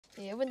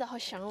哎，闻到好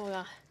香哦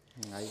啊！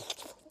哎。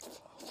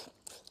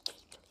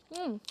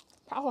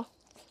好火！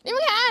你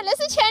们看，那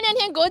是前2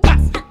天过节。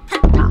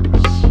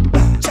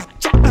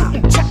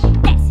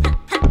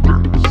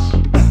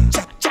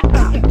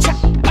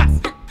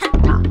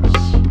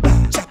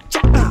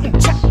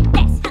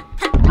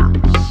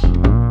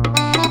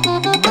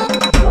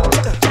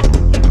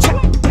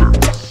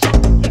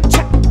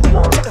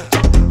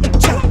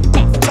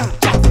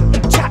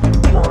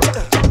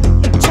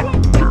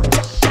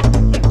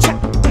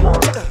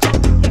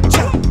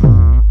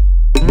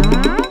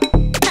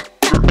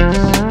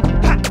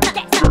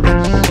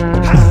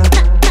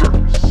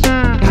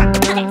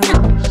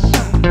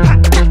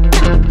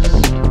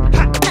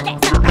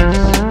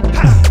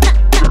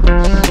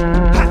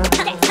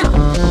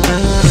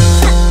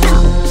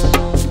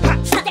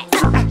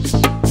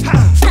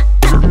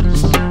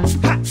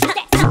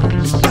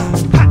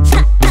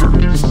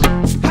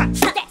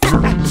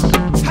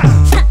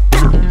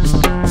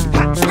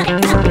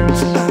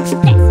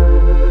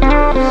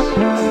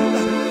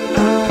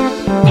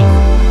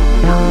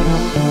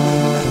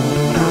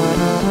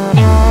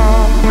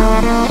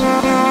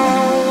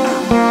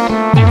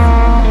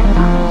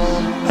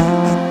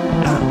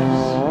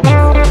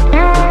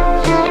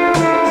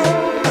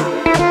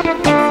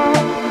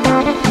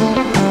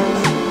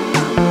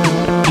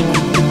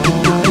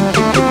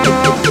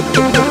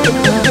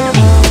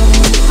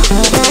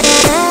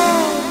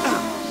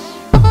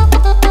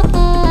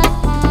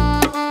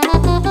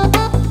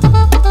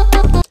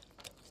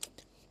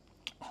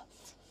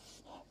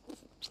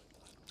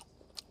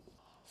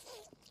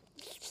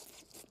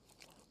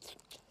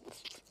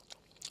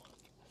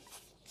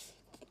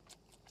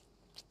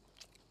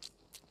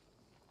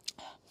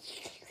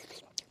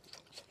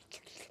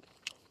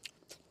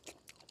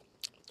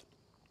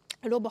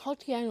 萝卜好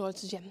甜哦，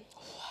直接。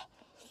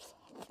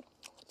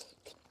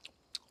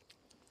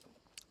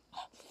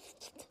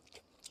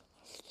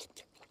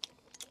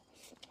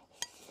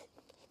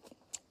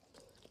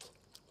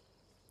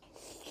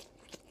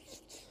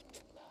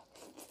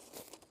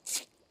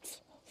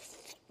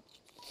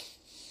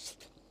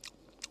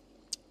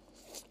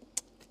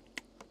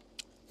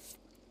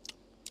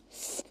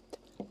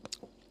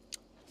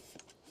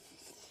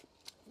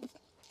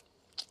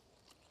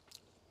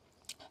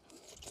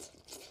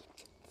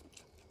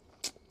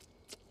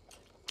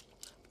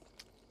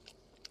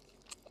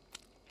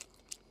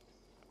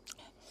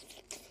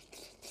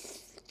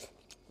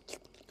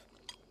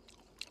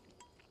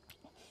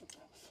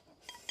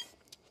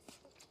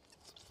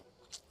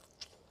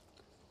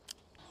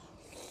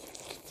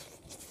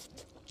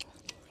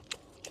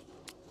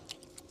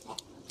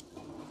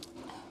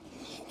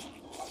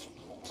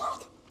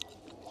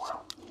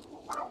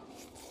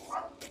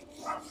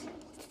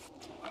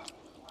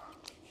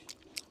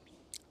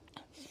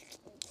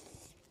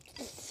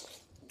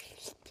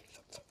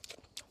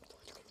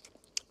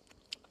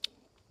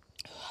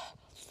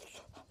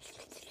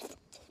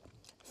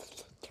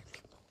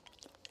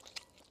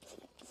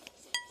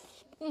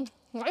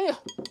哎呀，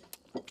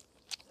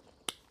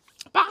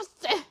巴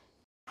适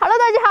！Hello，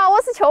 大家好，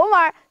我是秋妹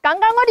儿。刚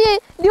刚我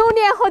的榴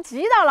莲和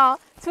鸡到了，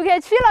出去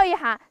取了一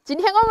下。今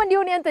天我们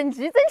榴莲炖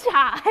鸡蒸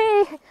虾，嘿，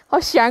好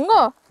香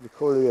哦！你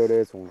口味有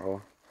点重了哦。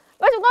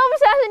我不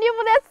相信你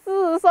不得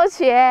吃，说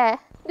去，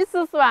你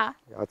吃不啊？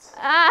要吃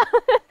啊！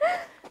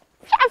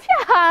啪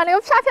啪，那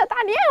个啪啪打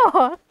脸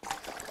哦！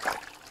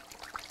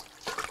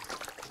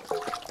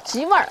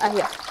鸡味儿，哎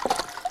呀，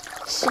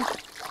香！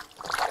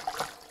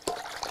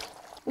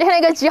你看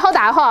那个鸡好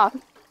大哈！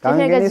刚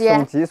给你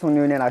送鸡送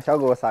榴莲那小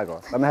哥啥个？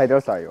那么还有点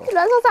帅哟！你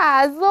乱说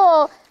啥子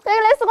哦？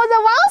那是我在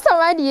网上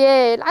买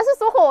的，那是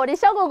送货的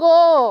小哥哥。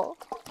我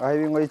还以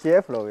为我的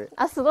姐夫了喂。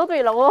啊，是都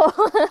对了哦。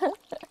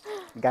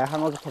你该喊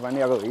我去帮你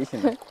要个微信。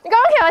你赶快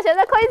看，现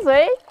在可以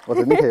追。我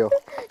真的可以哦。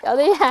要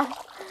得呀。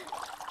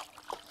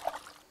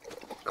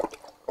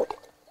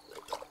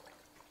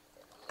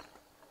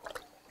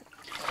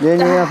榴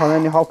莲放在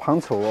你好胖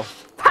臭哦。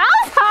胖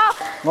臭？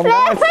我们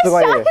还吃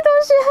过耶。小的东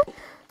西，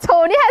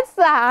臭你还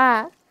吃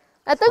啊？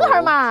来等会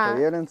儿嘛。臭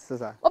也能吃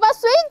噻。我把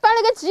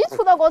那个鸡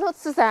出到锅头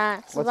吃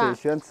噻，是吧？我最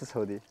喜欢吃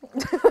臭的。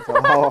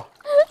好。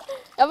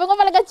要不我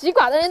把那个鸡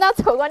挂到你那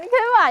臭锅里去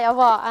嘛？要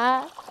不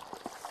啊？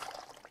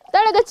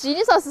等那个鸡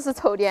你说是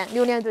臭的，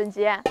榴莲炖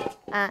鸡啊？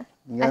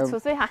来出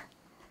水哈。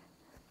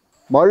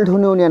猫儿头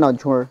榴莲了，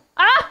琼儿。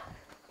啊！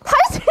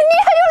你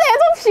还有那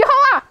种癖好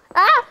啊？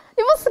啊！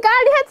你不吃肝，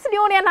你还吃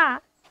榴莲呐？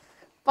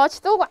抱起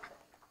走挂。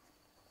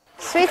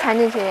水掺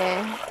进去，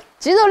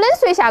鸡肉冷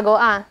水下锅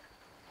啊，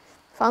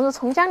放入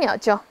葱姜料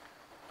酒。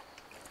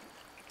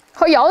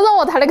好妖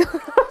娆哦，他那个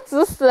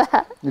姿势。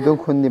你都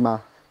捆的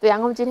吗？对呀，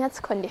我们今天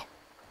吃捆的。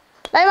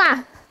来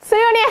嘛，吃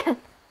榴莲。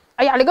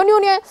哎呀，那个榴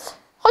莲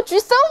好举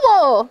手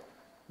哦。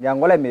你看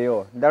我来没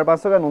有，你这儿把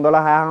手给弄到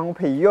了，还喊我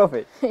赔医药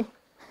费。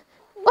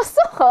我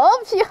手厚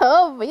皮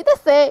厚，没得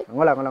事。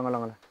我来。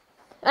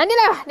来，你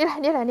来吧，你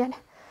来。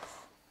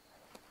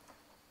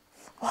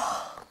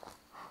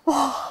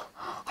哇，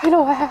还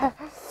了哎，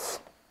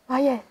妈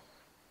耶！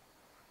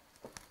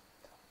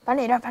搬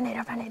那点。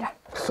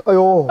哎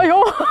呦，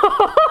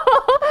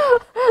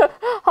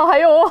好嗨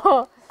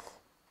哟！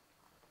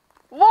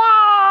哇，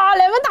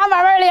那么大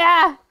瓣瓣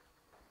的，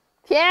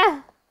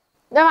天！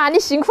来吧，你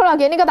辛苦了，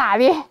给你个大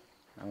的。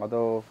我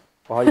都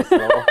不好意思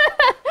了。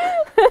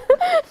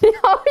你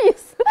好意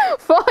思？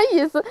不好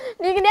意思，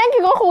你两个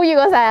给我合一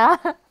个噻啊！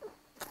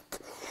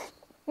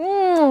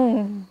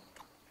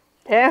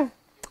甜，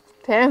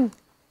甜。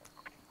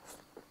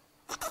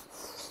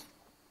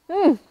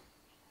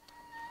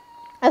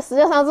哎，世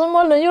界上怎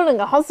么能有那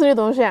个好吃的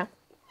东西啊？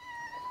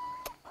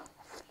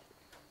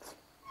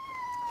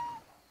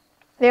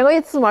连我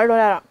一吃味儿都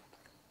来了。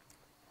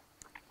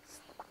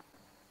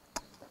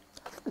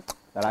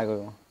再来一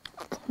个。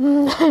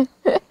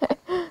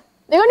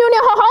那个榴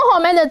莲好好哈，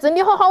买的真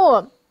的好好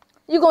哦，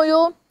一共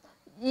有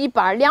1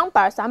瓣、2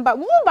瓣、3瓣、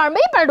5瓣，每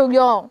瓣都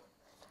有。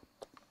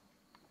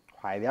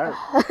快点儿！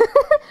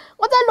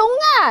我在弄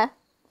啊，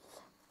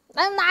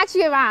来拿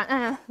起吧，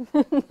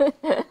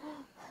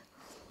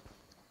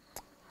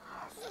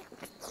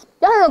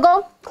要是那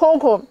个壳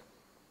壳，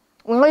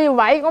那个一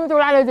歪，我们就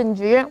拿来炖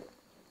鸡，特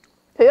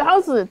别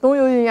好吃，多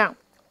有营养。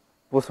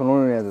不是弄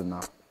榴莲人呐。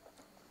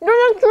榴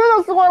莲煮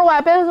都吃过了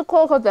哇，别是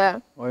壳壳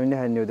子。我以为你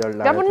还留点儿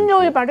来。要不你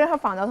留一半，等下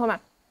放到头嘛。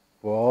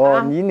不，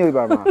你留一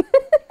半嘛。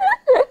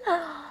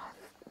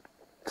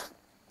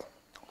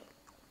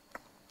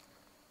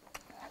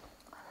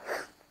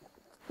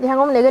你看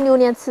我们那个榴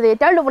莲吃的一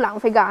点儿都不浪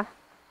费，嘎。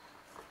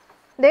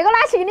那个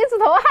拿去给你吃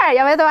拖鞋，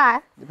要不要走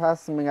啊？你怕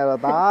是没挨到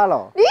打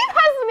了？你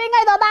怕是没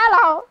挨到打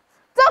了？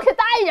走去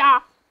打一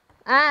架，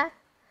啊！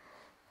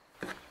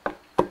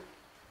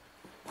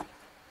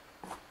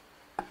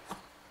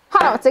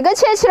好，这个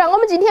切起来，我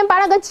们今天把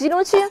那个鸡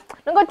弄起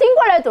那个顶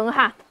罐来炖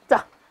哈。走，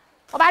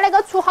我把那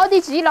个出好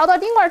的鸡捞到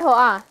顶罐头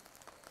啊，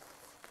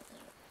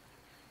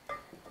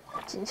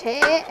进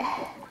去。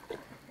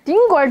顶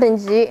罐炖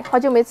鸡，好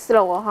久没吃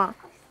了哦哈。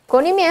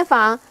锅里面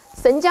放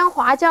生姜、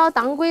花椒、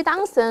当归、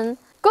党参、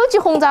枸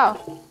杞、红枣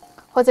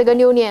和这个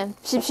榴莲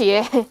皮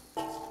皮。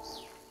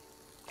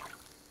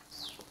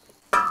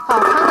好，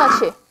放到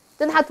去，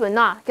等它炖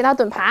了，给它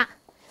炖趴。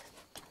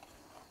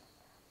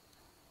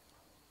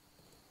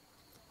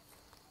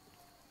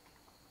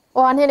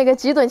哇，你那个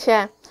鸡炖起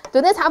来，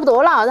炖得差不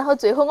多了，然后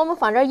最后我们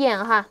放点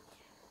盐哈，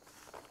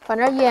放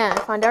点盐，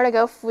放点那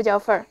个胡椒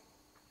粉儿，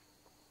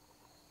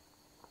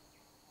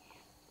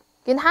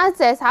给它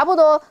再差不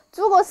多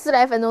煮个10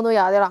来分钟都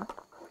要得了。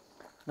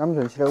俺们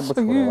炖起来都不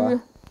错了哇。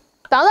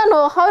当然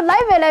了，好奶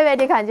白奶白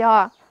的，看起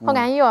哈，好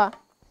安逸哦，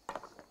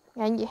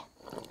安逸。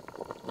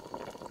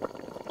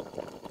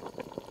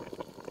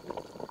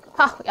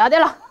好，要得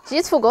了，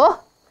鸡出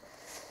锅，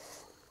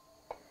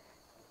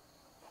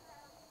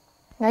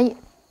安逸。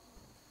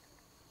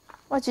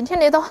哇，今天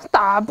那道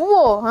大补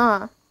哦，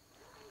啊！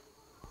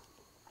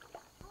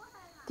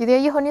弟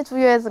弟，以后你坐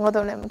月子我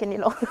都能给你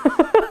弄。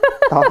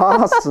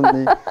打死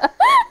你！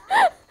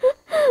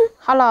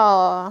好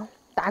了，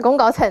大功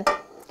告成。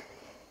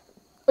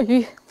哎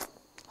呦，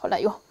好来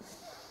哟！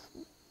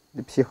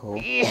你皮厚。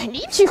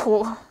你皮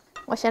厚。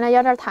我先来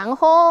舀点汤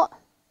喝。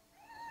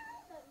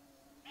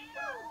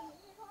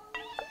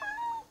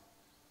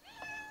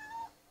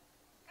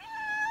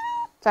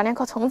抓2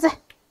颗葱子。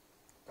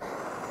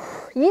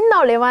饮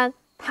了那碗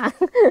汤。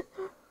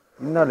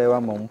饮了那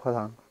碗孟婆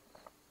汤。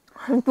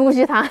毒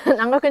鸡汤，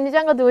让我跟你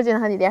讲个毒鸡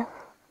汤弟弟。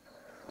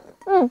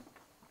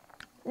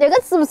那个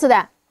吃不吃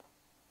的？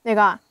那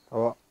个？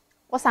哦。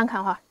我上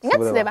看哈，应该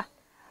吃得吧？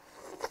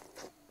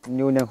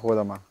榴莲喝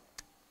了吗？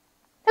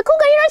它口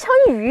感有点像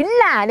玉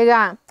兰那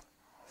个。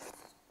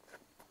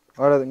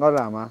我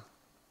辣吗？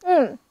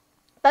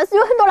但是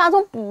有很多那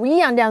种不一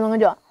样的那种感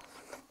觉。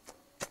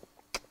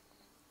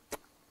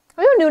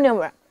还有榴莲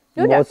味儿。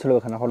我吃了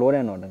看到好多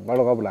年了，搞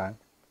了搞不烂。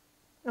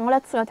让我来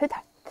吃个腿腿。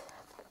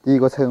第一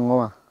个成我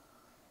嘛。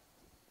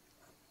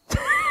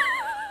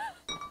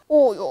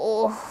哦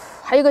哟，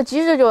还有个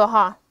鸡肉脚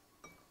哈，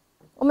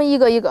我们一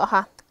个一个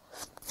哈。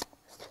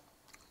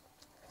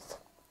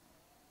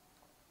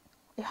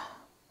哎呀，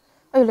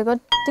哎呦，那个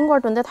顶罐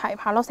炖得太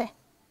趴了噻！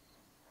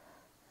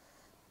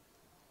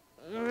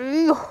哎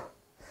呦，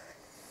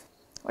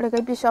我那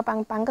个必须要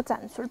拌个蘸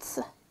水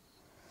吃。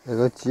那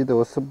个鸡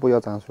肉是不要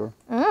蘸水。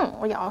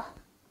我要。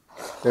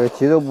那个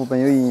鸡肉部分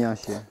有营养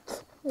性。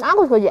哪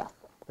个说的？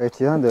那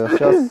鸡汤豆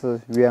是要吃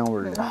原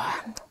味的。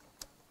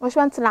我喜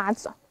欢吃辣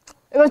子，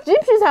那个鸡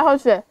皮才好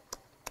吃。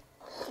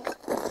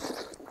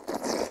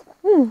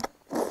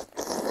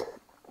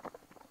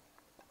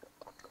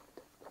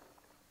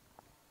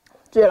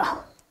绝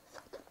了！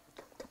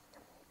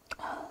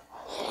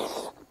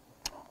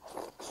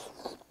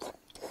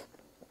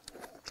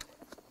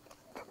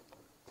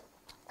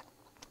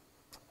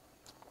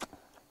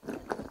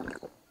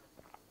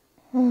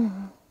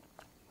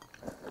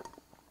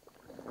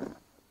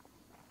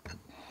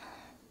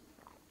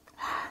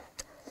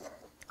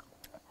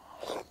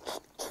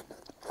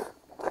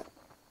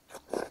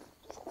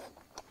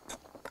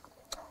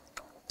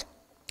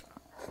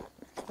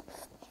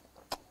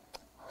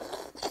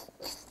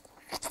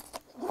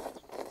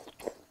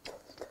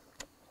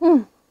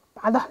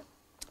拔的。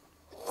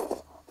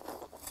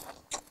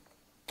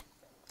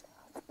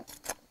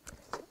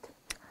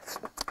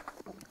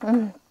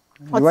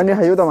一碗你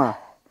还有的嘛？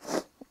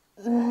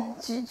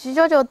鸡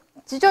脚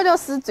脚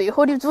是最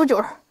后的主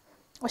角，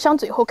我想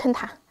最后啃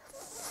它。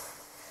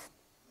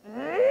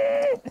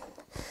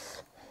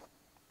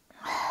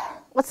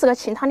我吃个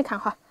清汤，你看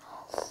哈。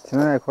清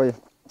汤还可以。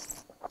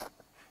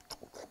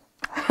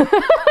还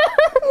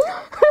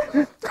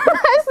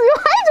是有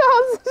海就好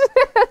吃些，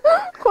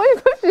可以。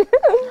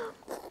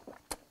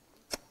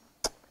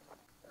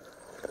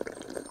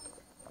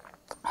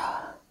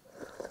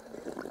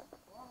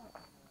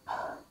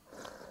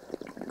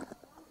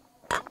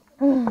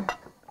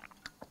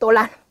多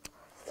难。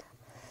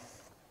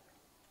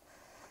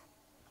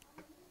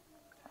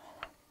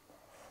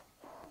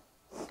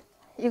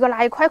一个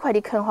拿一块块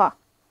的啃哈，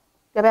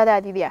要不要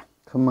得，弟弟？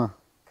啃嘛。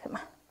啃嘛，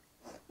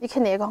你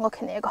啃那个，我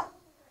啃那个。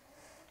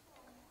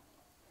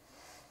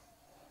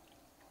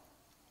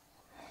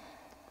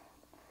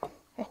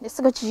哎，那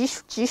是个鸡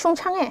胸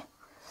腔哎。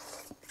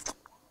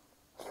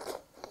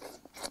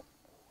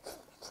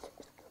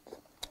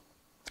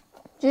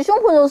鸡胸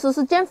脯肉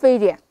是减肥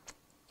的，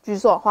据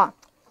说哈。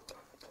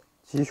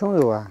鸡胸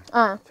肉啊？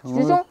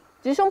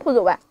鸡胸脯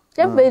肉啊，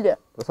减肥的。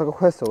多少个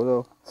块瘦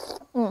肉？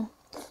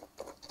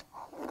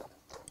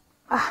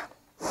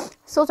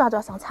手抓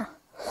抓上场。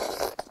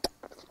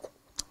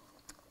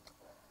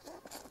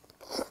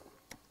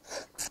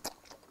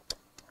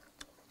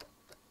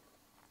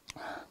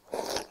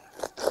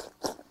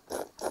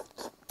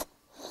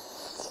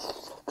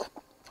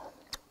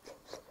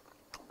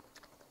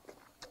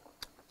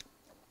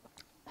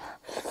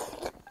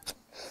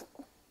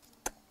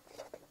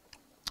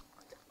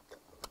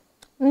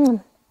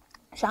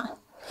香。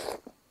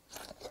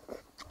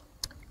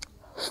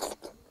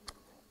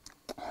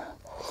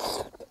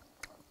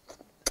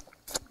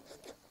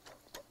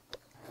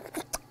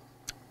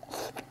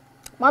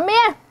妈咪，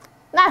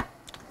来，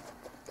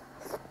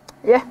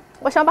耶！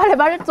我想把那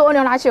把佐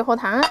料拿去喝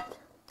汤。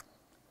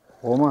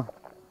喝嘛。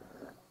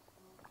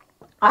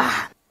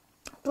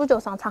猪脚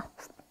上场。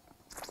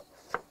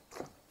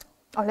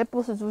哦，那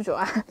不是猪脚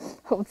啊，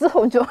后肢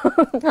后脚。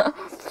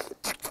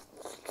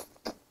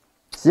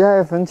鸡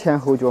还分前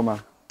后脚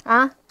嘛？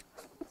啊？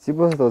鸡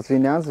不是都只有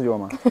2只脚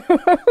嘛？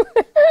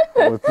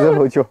后肢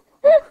后脚。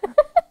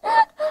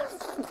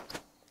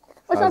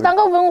我想当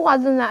个文化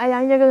人啊！哎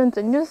呀，你这个人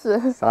真的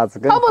是，啥子？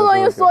好不容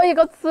易说一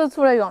个词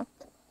出来用。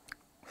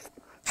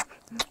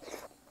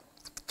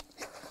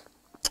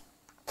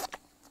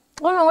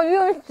我说我语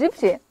文鸡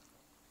皮，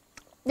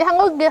你喊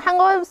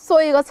我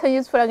说一个成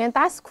语出来，给你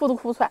打死哭都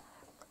哭出来。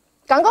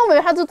刚刚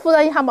为啥子突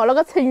然一下冒了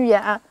个成语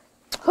眼啊？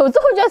后知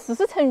后觉是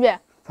成语。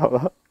糟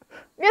了，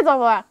你也糟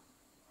不啊？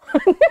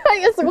你看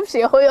也是个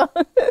屁后哟。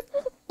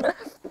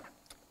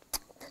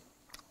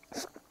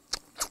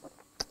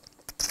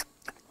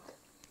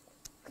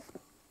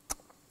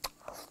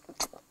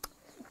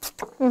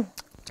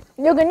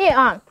留给你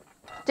啊，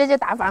姐姐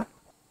大方，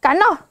干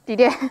了，弟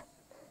弟。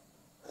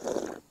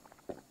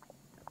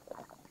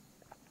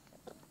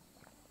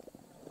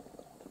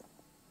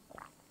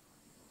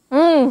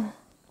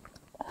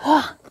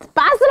哇，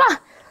巴适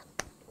了，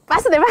巴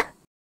适对吧？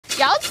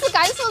要吃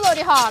干瘦肉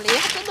的哈，那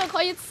真的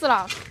可以吃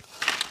了。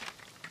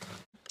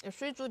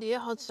水煮的也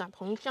好吃啊，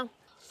碰香。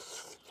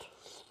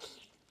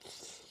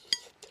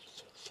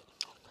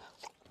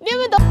你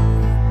们都。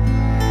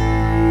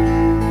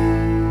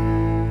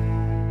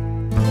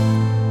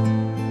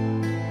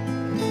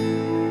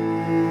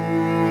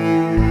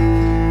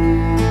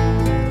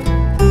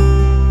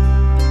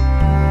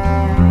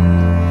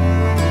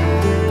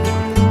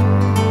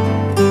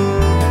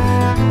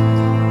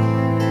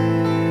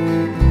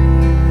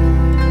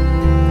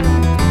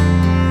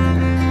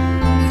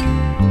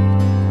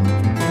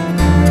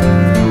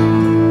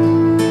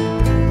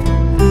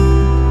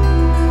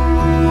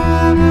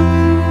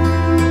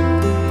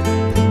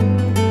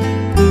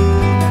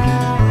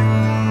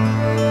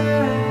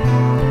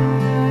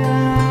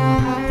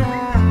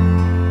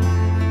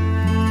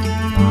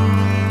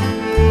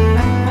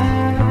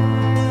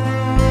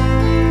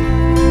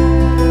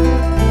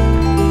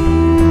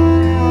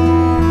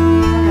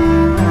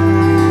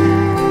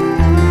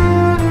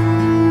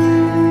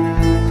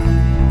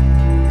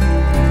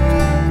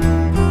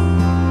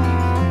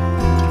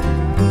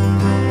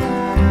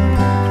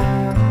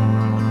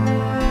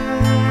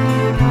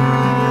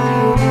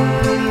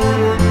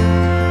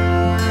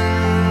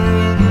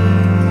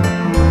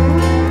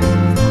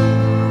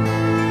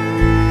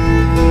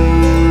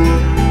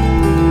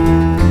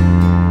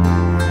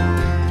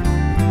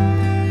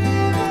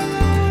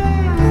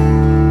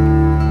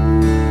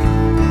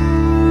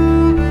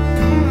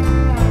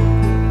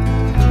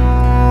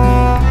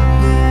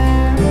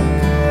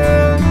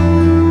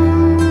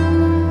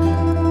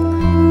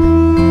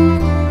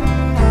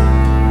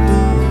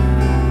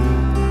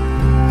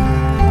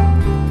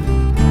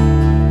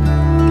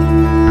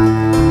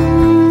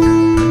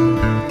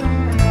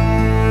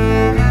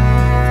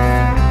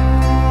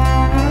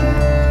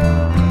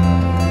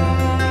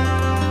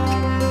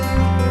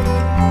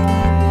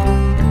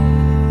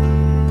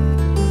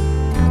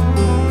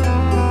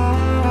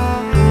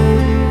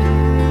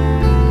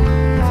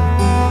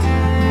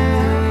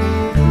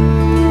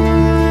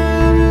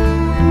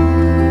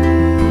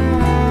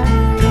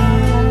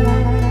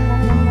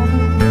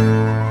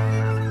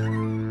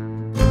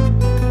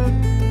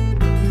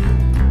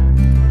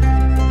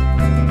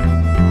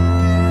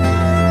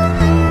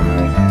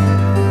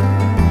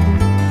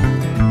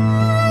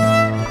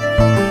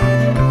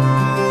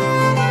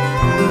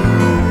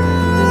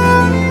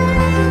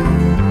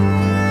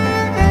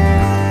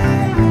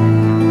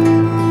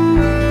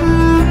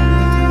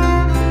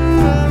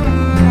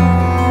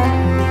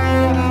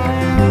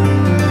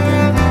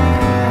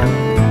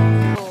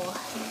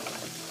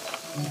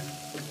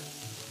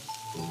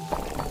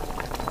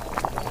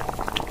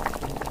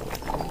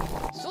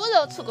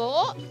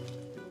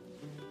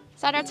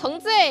撒点葱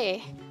子，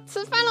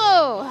吃饭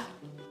喽！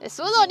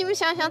酥肉你们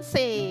想不想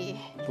吃？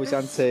不想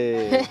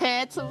吃。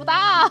吃不到。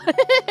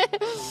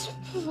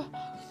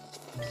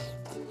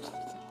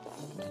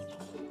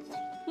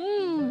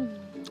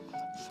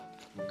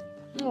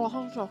哇，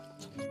好吃。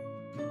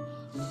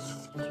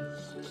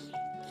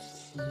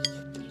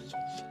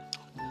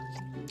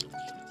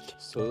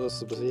瘦肉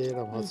是不是也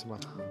那么好吃嘛？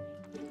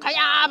开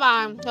牙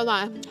吧，小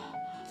段。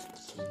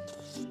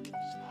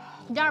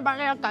第二把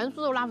那个干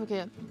酥肉拿回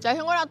去，再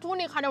去我那煮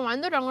的卡点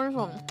豌豆点，我跟你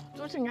说，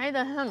煮起安逸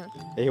得很。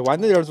哎，豌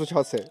豆点煮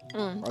巧吃。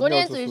过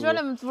年最喜欢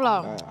那么煮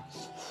了。哎呀，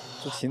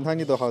煮清汤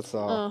的都好吃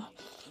啊。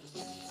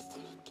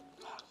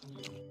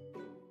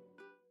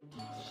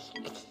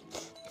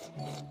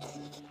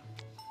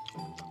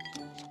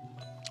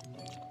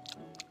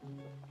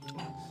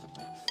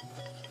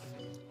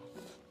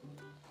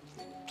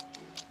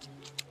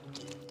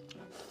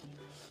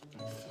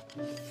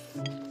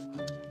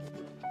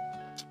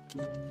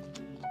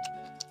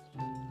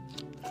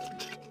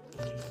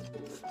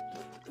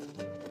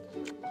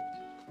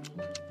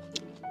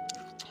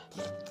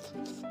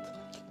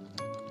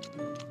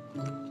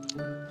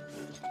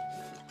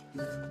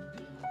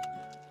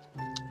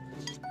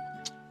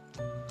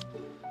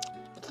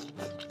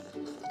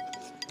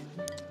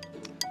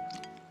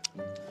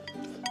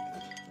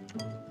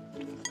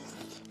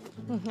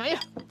哎呀，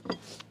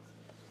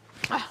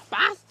哎，巴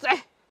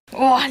适！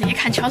哇，你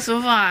看超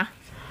舒服啊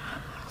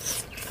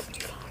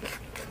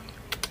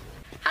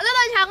 ！Hello，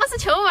 大家好，我是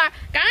秋妹儿。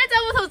刚刚在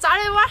屋头抓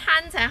了一碗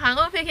咸菜哈，我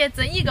们回去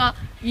蒸一个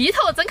芋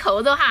头蒸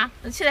扣肉哈，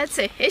一起来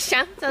吃，很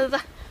香。走走走。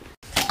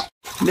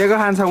那个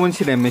咸菜闻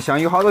起那么香，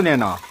有好多年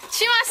了？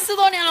起码10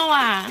多年了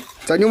哇！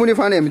在你屋里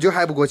放那么久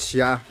还不过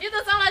期啊？你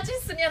都长了几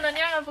十年了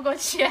，2个不过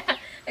期。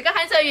那个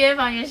咸菜越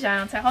放越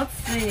香，才好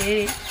吃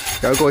耶！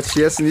要过期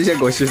也是你先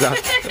过期噻。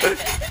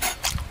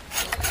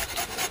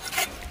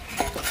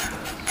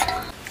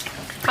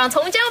放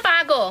葱姜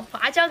8个，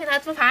花椒给它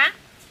煮趴。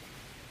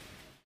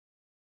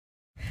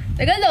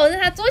那个肉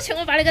让它煮起，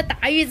我把那个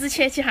大鱼子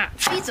切起哈，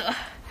对着。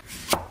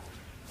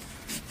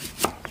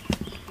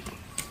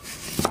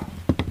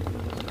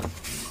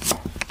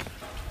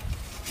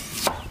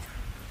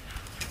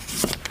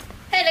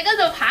哎，那个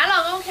肉趴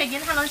了，我们可以给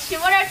它弄起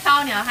抹点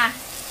调料哈，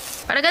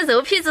把那个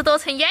肉皮子剁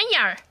成眼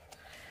眼儿，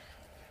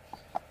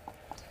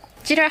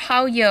挤点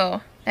蚝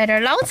油，来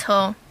点老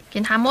抽，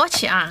给它抹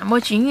起啊，抹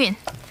均匀。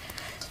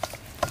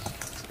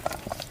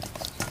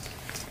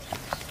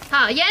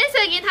好，颜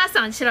色给它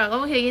上起了，我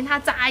们可以给它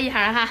炸一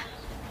下哈。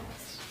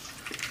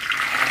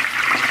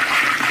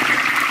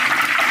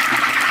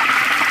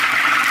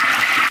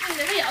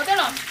这个要得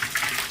了，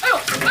哎呦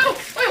哎呦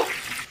哎呦，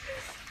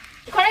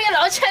快点给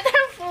捞起来点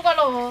糊个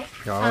喽。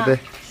要得。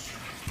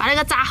把那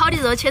个炸好的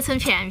肉切成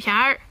片片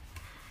儿。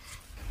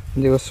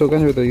你这个手感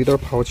觉都有点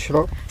泡起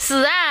了。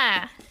是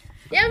啊，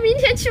要明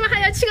天起码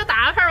还要起个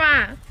大盘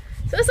嘛。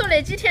所以说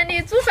那几天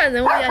的煮饭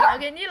任务要交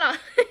给你了。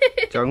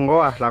叫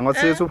我啊，那我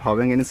直接煮泡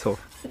面给你吃哦。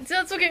只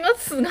要煮给我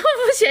吃，我不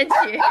嫌弃。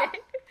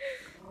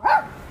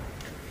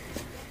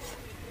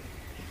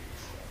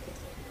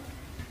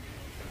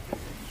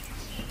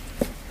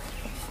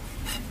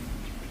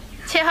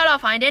切好了，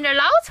放一点点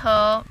老抽，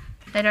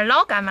来点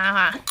老干妈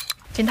哈，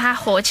给它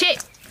和起。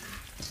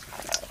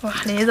哇，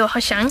那肉好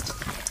香！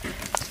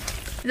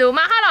肉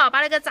码好了，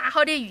把那个炸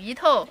好的芋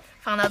头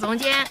放到中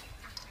间，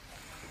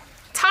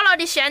炒了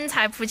的咸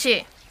菜铺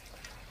起，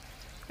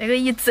那个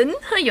一蒸，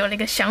哎呦，那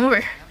个香味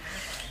儿！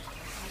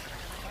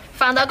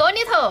放到锅里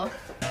头，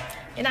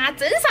给它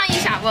蒸上一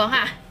下午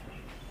哈。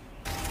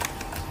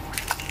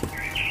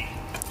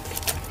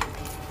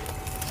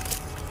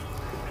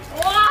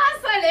哇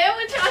塞，那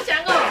闻起好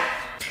香哦！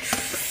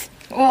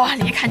哇，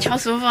你看超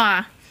舒服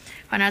啊！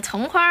放点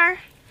葱花儿，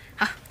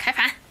好，开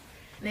饭。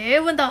那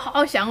闻到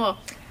好香哦！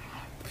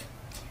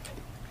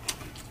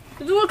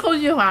入口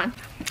即化。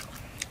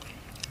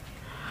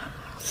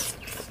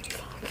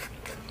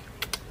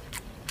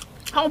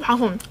好胖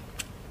红。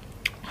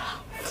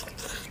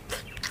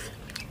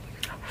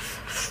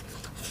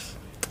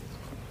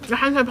这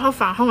咸菜泡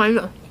饭好安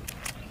逸，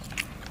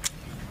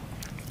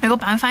那个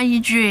拌饭一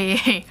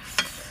绝。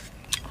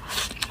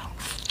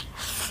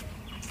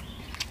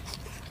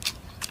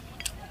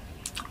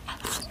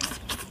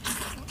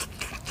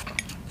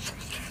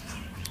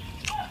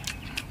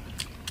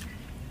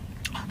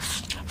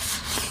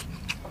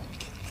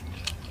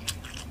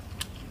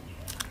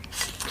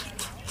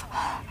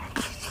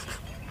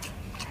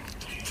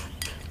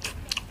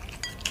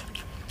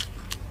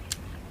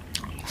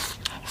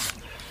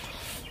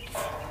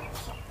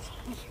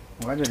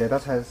我感觉那道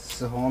菜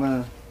适合我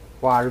们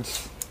娃儿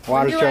喜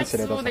欢吃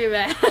那道菜。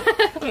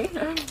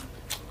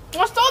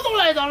我手都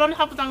来着了，你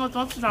还不让我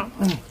桌子上？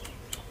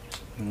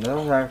那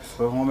道菜适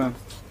合我们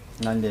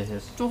男的些。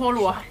煮火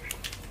炉，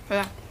对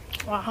吧？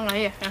哇，好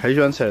安逸。很喜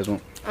欢吃那种。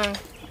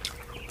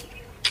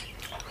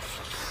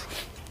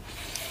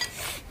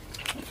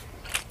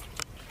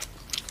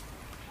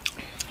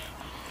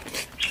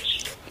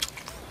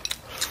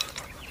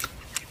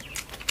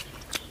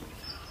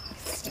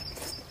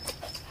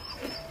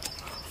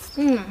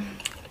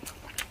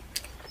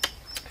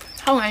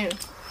好安逸。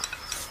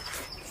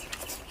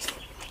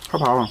好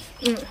怕啊！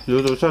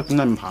肉小，真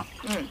的不怕。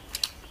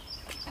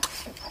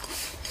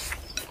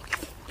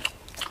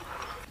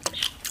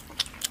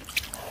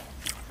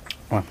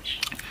哇，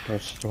这10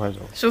几块肉，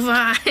舒服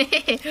哈，嘿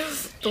嘿嘿，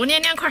多捏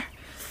2块。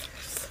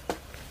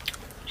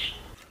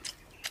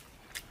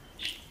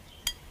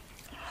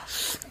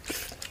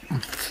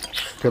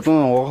这种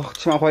人我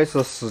起码可以吃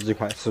10几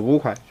块、15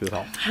块最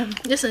少。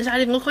你剩下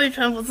的我可以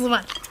全部吃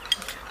完。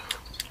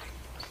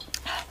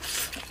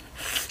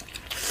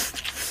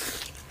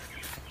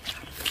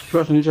主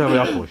要是你这个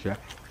要和些，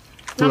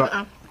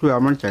主要我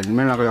们店里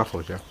面那个要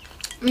和些，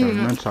店里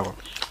面吃过。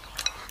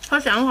好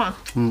香哈。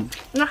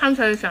那咸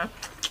菜也香。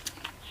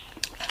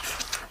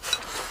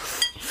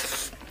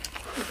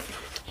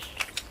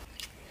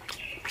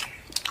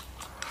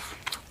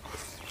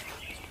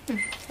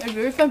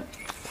鱼粉。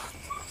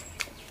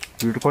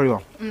鱼都可以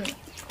吧？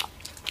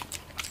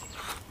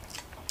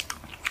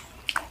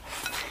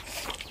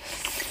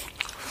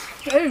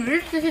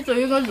鱼其实就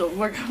有个肉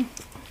味儿。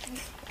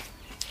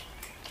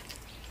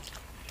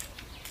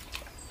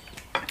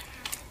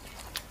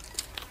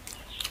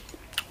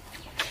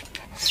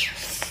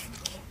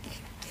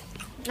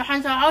那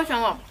咸菜好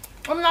香哦！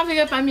我们拿回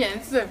去拌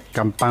面食。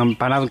拌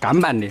那种干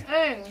拌的。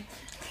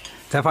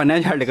再放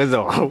2下那个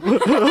肉。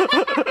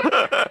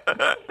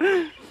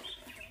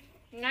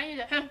安逸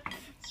得很。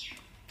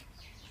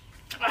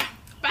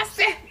巴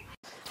适。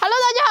Hello，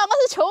 大家好，我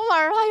是秋妹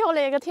儿。哎呦，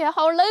那个天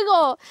好冷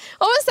哦！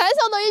我们山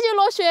上都已经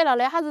落雪了，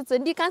那还是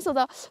真的感受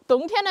到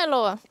冬天来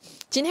了。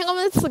今天我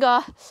们吃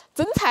个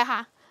蒸菜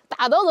哈，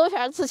大豆肉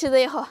片吃起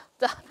热和，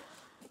这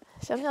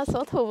想不想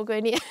收头乌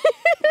龟你？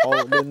好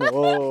冷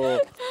哦！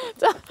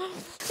这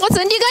我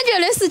真的感觉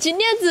那是今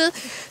年子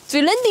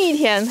最冷的一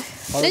天，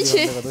冷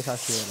气。这个都下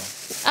雪了。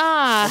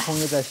啊！朋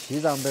友在西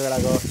藏那个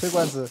水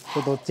管子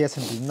都结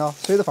成冰了，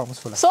水都放不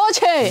出来。说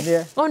去，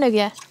我那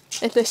边，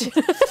哎，对行，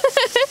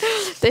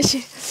对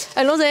行，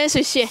哎，弄热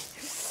水洗，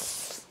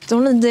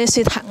总能热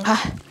水烫哈。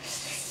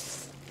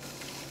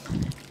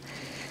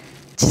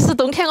其实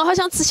冬天我好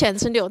想吃现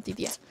成的哦，弟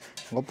弟。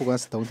我不管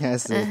是冬天还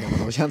是热天，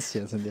我都想吃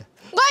现成的。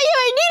我以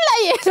为你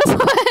来耶，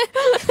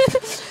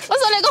我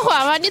说那个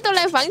话嘛，你都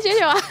来放进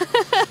去嘛。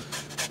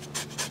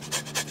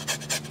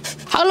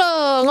好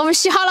了，我们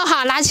洗好了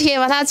哈，拿起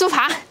把它煮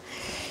趴，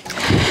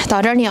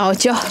倒点料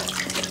酒，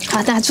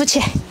好，等下煮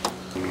起。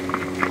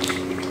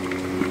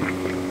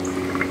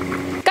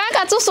刚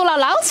刚煮熟了，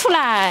捞出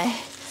来，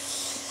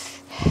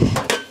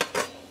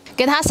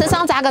给它身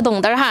上扎个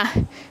洞洞哈，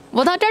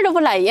摸到点儿都不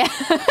来耶。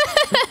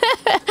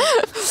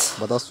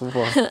摸到舒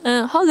服。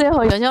好热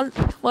和，要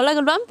摸那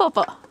个暖宝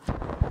宝。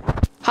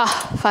好，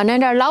放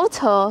点老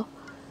抽，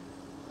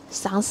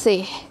上色，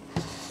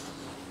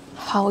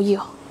蚝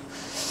油。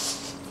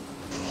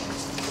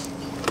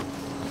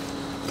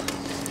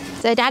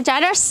再加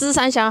点十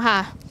三香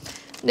哈，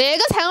那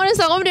个菜我跟你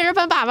说，我们这儿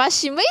帮爸爸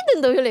洗每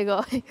顿都有那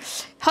个，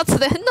好吃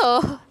得很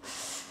哦。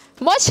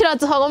摸齐了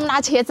之后，我们拿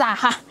去炸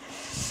哈。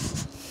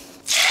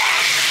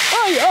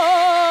哎呦，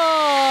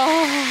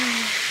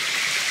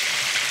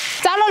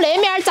炸了那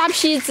面炸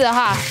皮子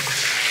哈，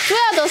主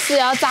要都是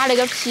要炸那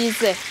个皮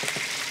子。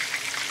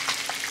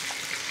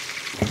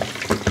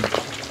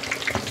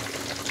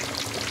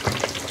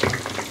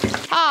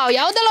好，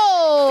要得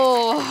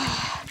喽，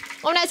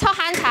我们来炒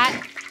咸菜。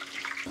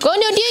锅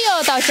牛底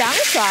油倒姜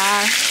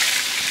蒜，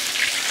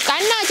干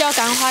辣椒、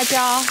干花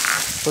椒。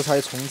不是还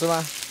有葱子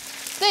吗？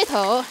对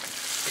头。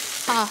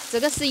好，这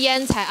个是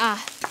盐菜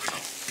啊，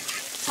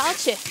炒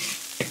起，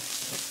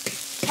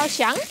炒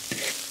香。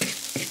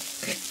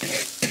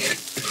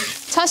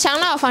炒香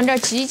了，放点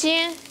鸡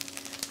精，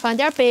放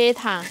点白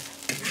糖。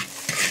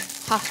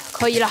好，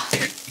可以了，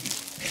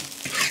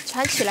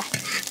穿起来。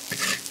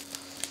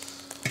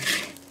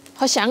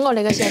好香哦，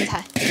那个咸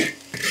菜。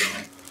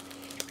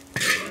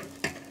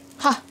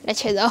好，来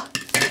切肉。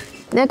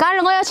那干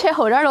儿我要切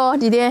厚点咯，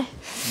弟弟。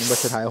你不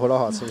切太厚了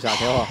哈，吃不下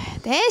去哈。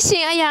得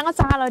行，哎呀，我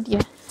炸了的，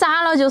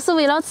炸了就是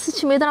为了吃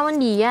起没得那么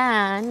腻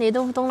呀，你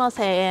都不懂了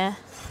噻。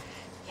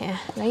看，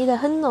安逸得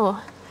很咯。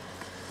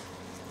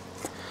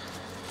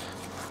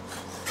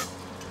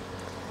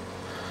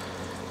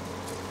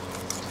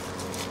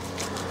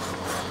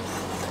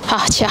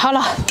好，切好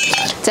了，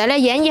再来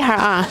腌一下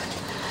啊，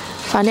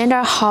放点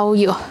蚝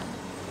油、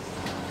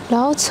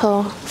老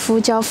抽、胡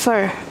椒粉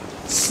儿。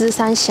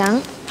13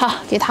香，好，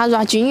给它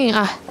揉均匀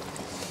啊，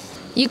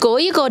一个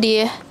一个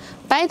的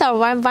摆到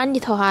碗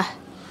里头哈。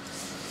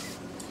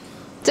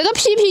这个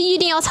皮一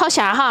定要朝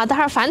下哈，等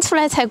会儿翻出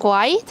来才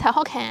乖，才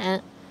好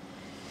看。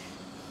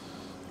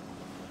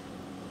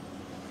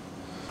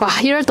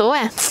哇，有点多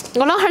哎，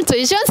我老汉儿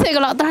最喜欢吃这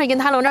个了，等会儿给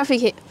他弄点回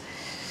去。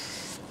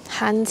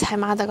咸菜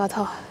码在高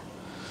头，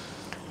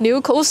流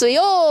口水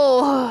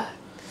哟。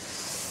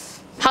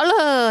好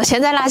了，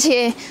现在拿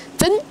去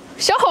蒸，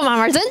小火慢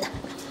慢蒸。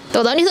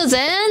豆豆里头蒸，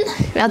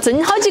要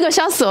蒸好几个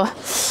小时哦，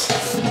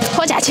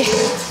火下去。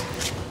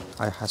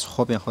哎呀，还是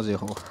火边好热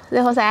和。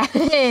热和噻，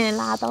嘿嘿，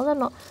那当然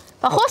了，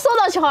把火收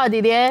到起哈，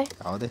弟弟。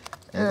要的，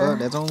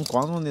那种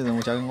光荣的任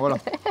务交给我了。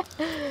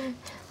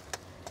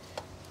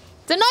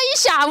蒸了一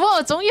下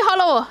午，终于好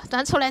了哦，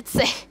端出来吃。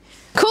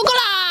哭过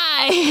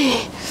来！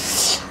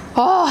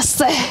哇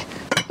塞！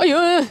哎呦！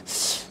哎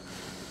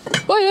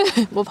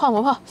呦！莫跑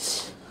莫跑！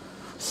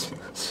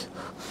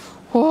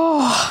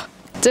哇！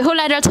最后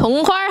来点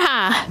葱花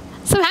哈，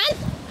吃饭。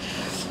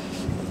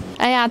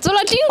哎呀，煮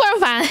了景罐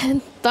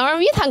饭，倒点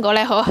米汤过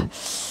来喝。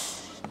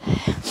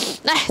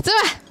来，走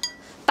吧，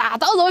大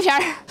刀肉片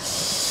儿。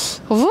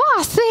哇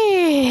塞！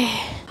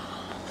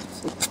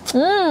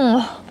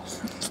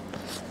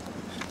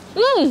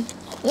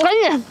哎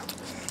呀，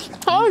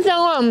好香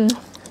啊！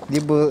你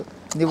不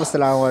是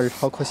男娃儿，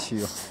好可惜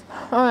哟。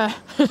哎，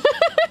好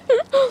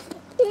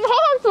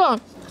好吃。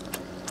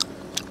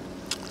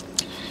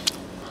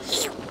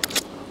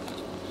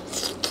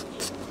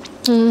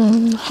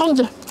好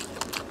吃。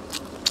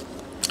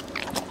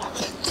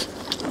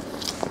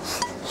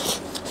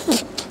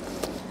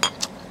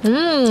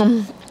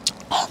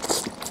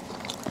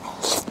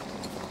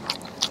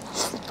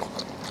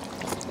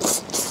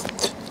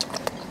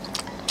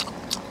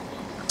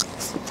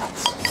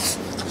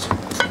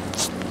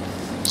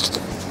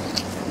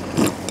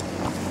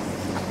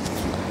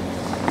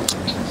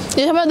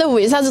你晓不晓得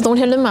为啥子冬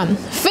天冷嘛？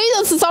肥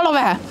肉吃少了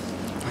呗，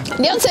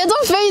你要吃那种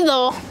肥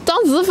肉，长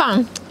脂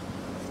肪。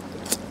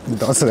你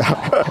倒是啊。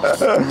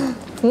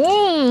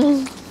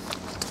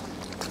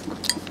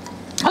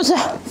好吃。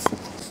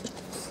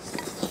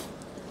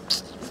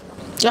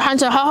这韩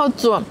菜好好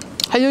煮，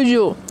还有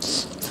油，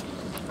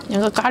那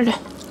个咖喱。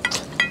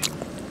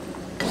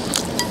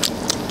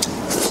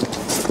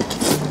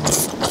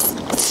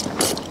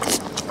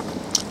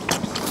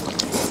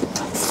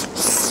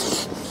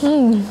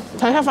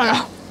太下饭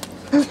了。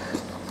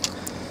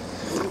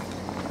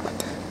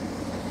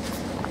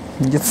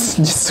你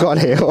吃个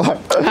那个，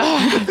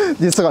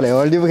你吃个那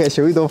个，你不去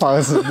修一栋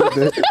房子，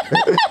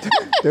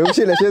对不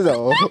起那些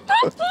肉。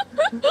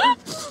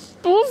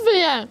不肥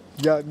呀！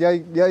你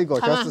要1个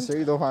小时修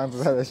一栋房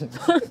子才行，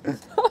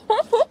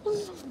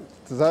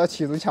至少要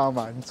7堵墙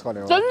嘛。你吃个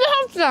那个。真的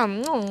好吃啊！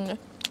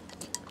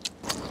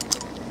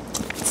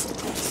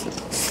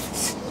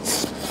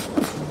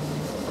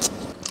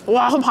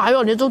哇，好怕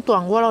哟！那都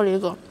断过了那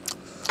个。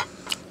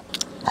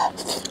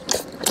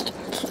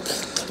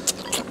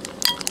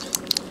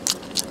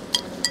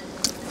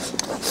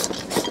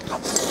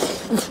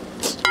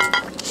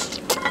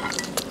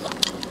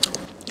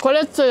快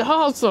点吃，好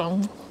好吃。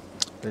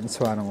等你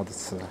吃完了我都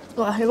吃了。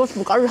哇，那个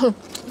猪肝儿。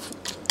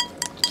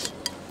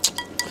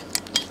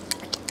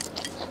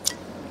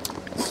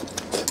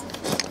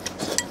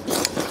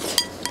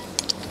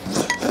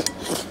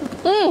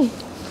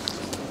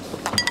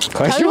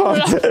快修房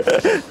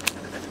子，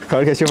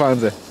快点去修房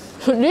子。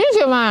你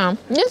去嘛，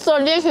你说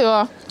你去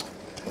哦。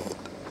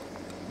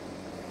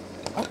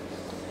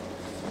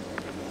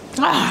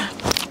啊，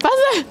巴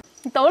适，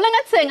都能够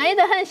吃，安逸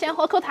得很。先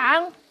喝口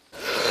汤。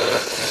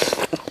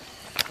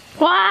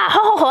哇，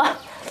好好喝。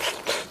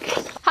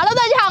Hello，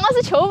 大家好，我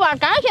是秋妹，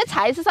刚刚去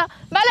菜市场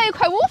买了一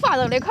块五花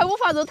肉，那块五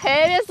花肉特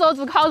别适合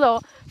做烤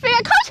肉，肥个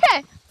烤起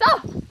来，走。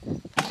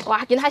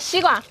哇，给它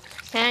洗光，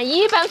看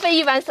一半肥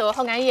一半瘦，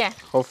好安逸。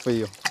好肥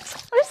哟！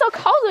我跟你说，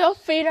烤肉要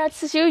肥点，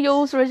吃些有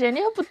油水些，你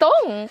还不懂。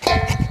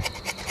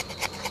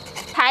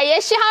菜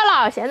也洗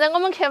好了，现在我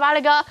们去把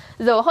那个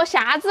肉和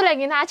虾子来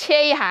给它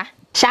切一下。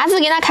虾子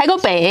给它开个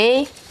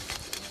背，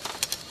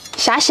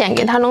虾线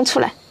给它弄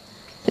出来。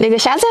那个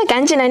虾子还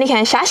干净呢，你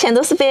看虾线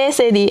都是白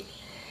色的。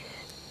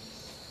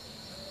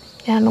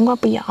你看弄个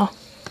不要，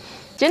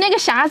就那个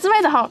虾子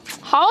买得好，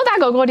好大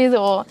个个的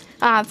肉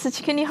啊，吃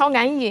起肯定好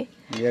安逸。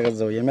那个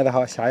肉也买得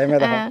好，虾也买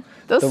得好，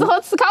都适合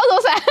吃烤肉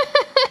噻。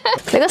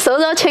那个瘦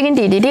肉切给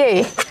弟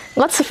弟，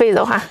我吃肥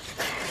肉哈。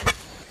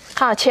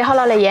好，切好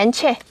了来腌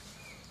起。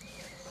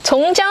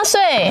葱姜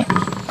水、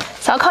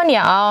烧烤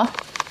料，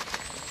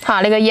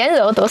好，那个腌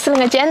肉都是那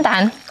个简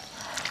单。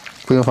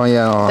不用放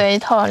盐哦。对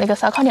头，那个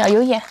烧烤料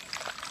有盐。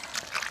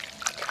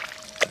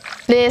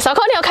那烧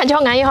烤料看起来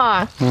好安逸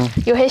哈，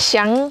又很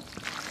香。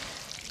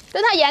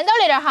等它腌到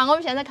那点哈，我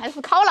们现在开始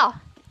烤了。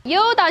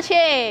油倒起，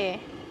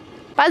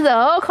把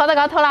肉磕到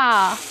高头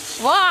了。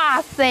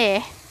哇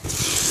塞！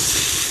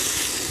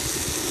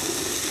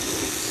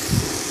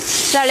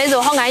这那肉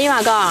好安逸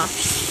嘛，嘎。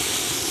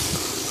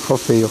好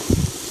肥哟。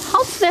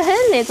好吃得很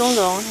那种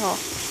肉头，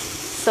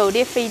瘦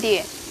的肥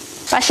的。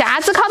把虾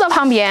子烤到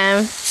旁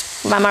边，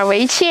慢慢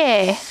煨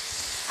起，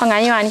好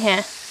安逸嘛！你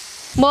看，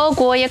蘑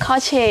菇也烤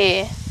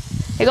起。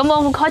那个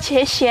蘑菇烤起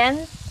很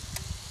鲜，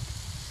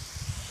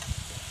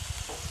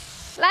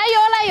来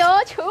哟！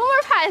秋妹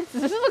牌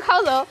自助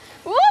烤肉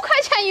，5块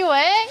钱一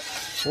位。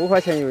5块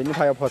钱一位，你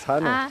怕要破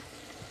产了？啊，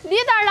你这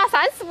儿拿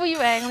35一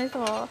位，我跟你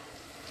说。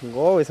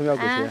我为什么要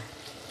过去？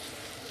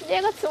你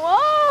那个吃我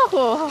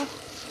喝，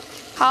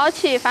好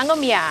起翻个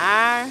面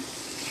儿，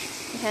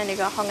你看那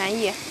个好安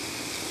逸。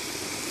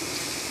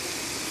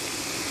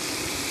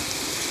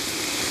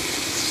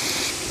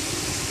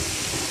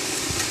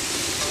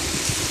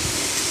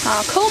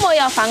好，口沫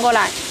要翻过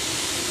来，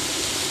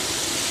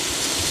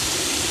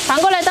等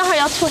会儿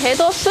要出很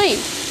多水。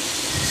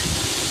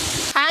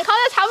看，烤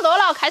得差不多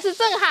了，开始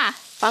整哈，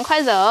放块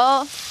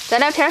肉，再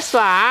来片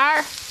蒜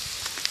儿，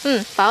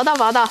报道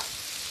报道。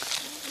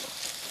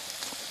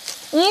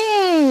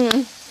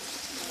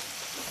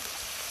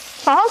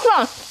好好吃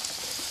啊，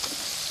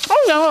好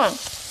香啊！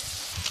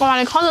哇，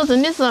那烤肉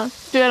真的是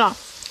绝了，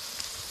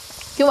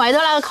跟外头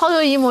那个烤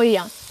肉一模一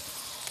样。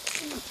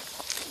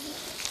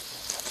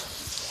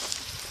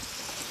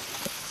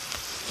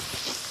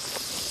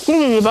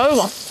1包一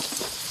个。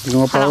你给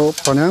我包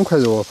2块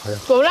肉排呀。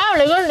够了，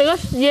那个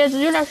椰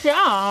子有点小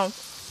啊。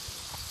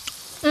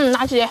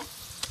拿起来，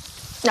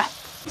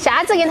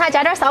下次给他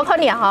加点烧烤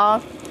料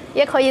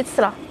也可以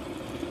吃了。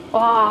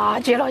哇，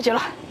绝了绝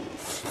了！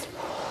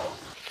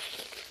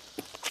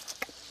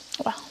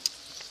哇，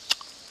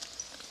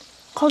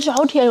烤起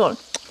好甜哟。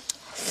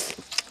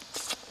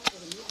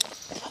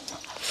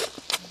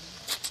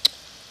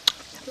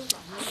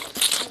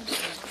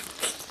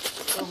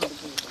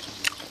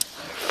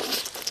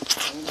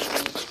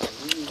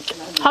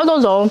好多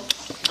肉，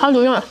好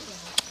多油。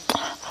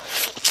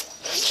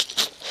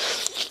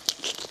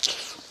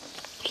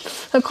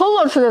这口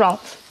我吃得到，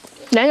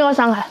另一个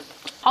伤害，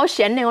好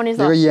鲜的我跟你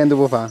说。这个盐都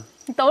不放。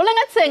都能够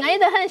吃，安逸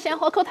得很。先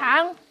喝口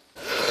汤。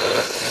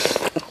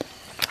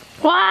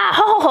哇，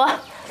好好喝。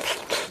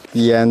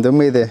盐都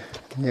没得，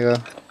那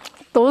个。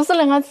都是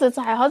那个吃，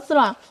太好吃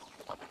了。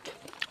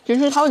继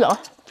续烤肉，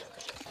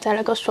再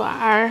来个蒜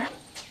儿。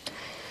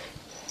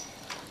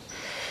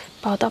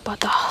报道报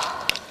道。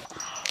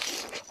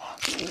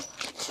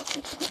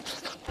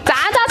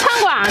炸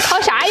肠罐，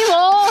烤下一步。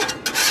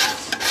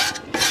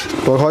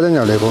多烤点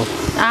料那个。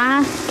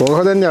啊。多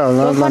烤点料，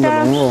那啷个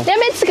弄哦？你还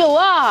没吃够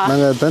啊？啷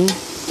个等？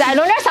再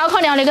弄点烧烤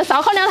料，那个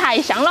烧烤料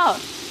太香了，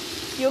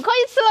又可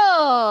以吃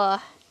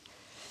了。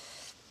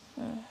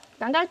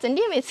刚刚真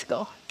的没吃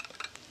够，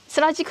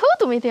吃了几口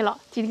都没得了，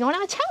弟弟跟我俩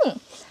抢。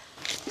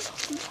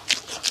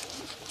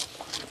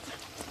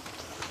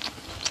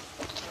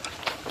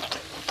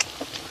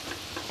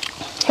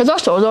去做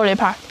瘦肉那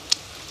盘儿。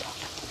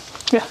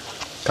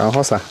刚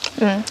好噻。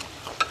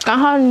刚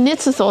好你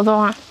吃瘦肉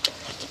啊，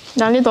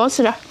让你多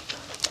吃点。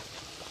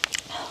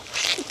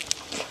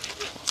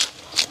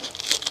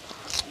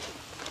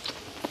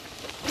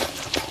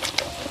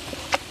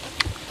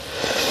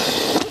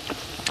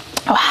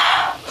哇，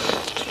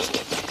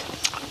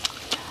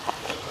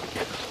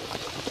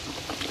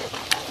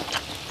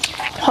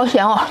好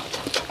香哦！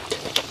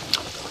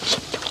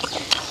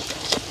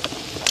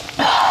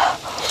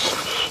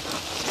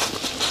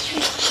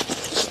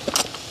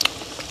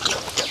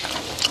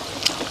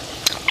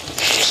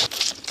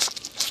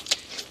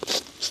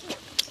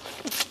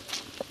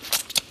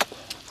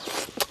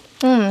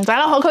再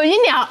来喝口饮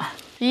料。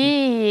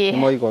咦，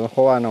我一个人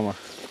喝完了嘛？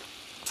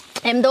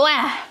那么多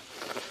啊！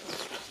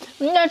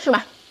你来吃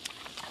嘛，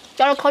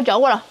叫点烤焦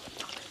过了。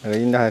那个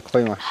饮料还可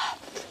以嘛？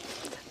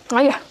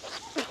哎呀，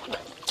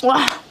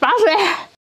哇，8岁！